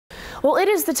Well, it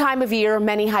is the time of year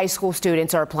many high school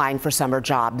students are applying for summer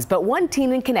jobs, but one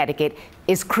teen in Connecticut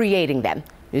is creating them.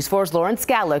 News 4's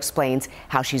Scala explains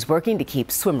how she's working to keep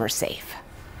swimmers safe.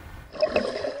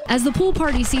 As the pool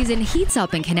party season heats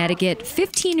up in Connecticut,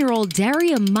 15-year-old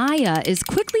Daria Maya is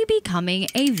quickly becoming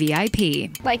a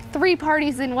VIP. Like 3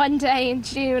 parties in one day in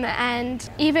June and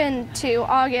even to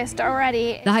August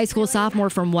already. The high school sophomore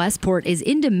from Westport is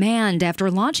in demand after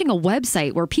launching a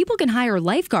website where people can hire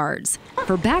lifeguards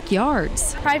for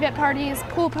backyards. Private parties,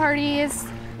 pool parties,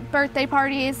 birthday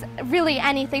parties, really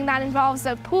anything that involves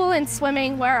a pool and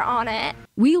swimming, we're on it.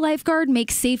 WeLifeguard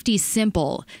makes safety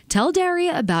simple. Tell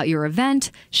Daria about your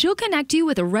event. She'll connect you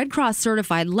with a Red Cross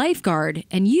certified lifeguard,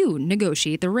 and you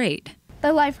negotiate the rate.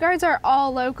 The lifeguards are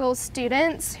all local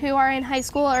students who are in high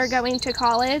school or going to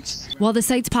college. While the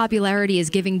site's popularity is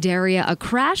giving Daria a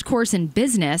crash course in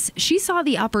business, she saw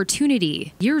the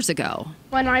opportunity years ago.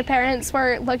 When my parents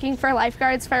were looking for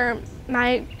lifeguards for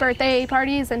my birthday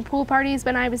parties and pool parties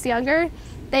when I was younger,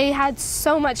 they had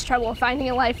so much trouble finding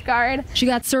a lifeguard. She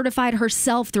got certified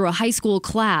herself through a high school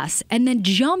class and then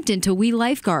jumped into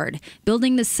WeLifeguard,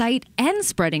 building the site and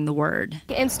spreading the word.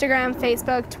 Instagram,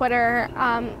 Facebook, Twitter,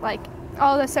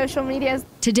 all the social medias.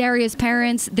 To Daria's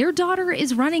parents, their daughter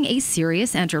is running a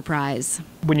serious enterprise.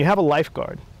 When you have a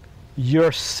lifeguard,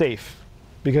 you're safe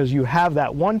because you have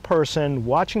that one person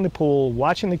watching the pool,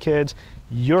 watching the kids.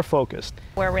 You're focused.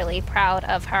 We're really proud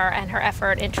of her and her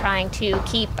effort in trying to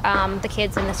keep the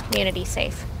kids in this community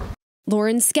safe.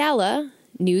 Scala,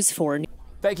 News 4.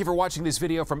 Thank you for watching this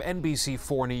video from NBC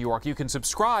 4 New York. You can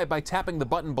subscribe by tapping the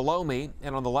button below me,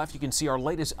 and on the left you can see our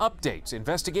latest updates,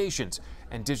 investigations,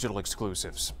 and digital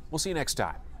exclusives. We'll see you next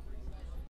time.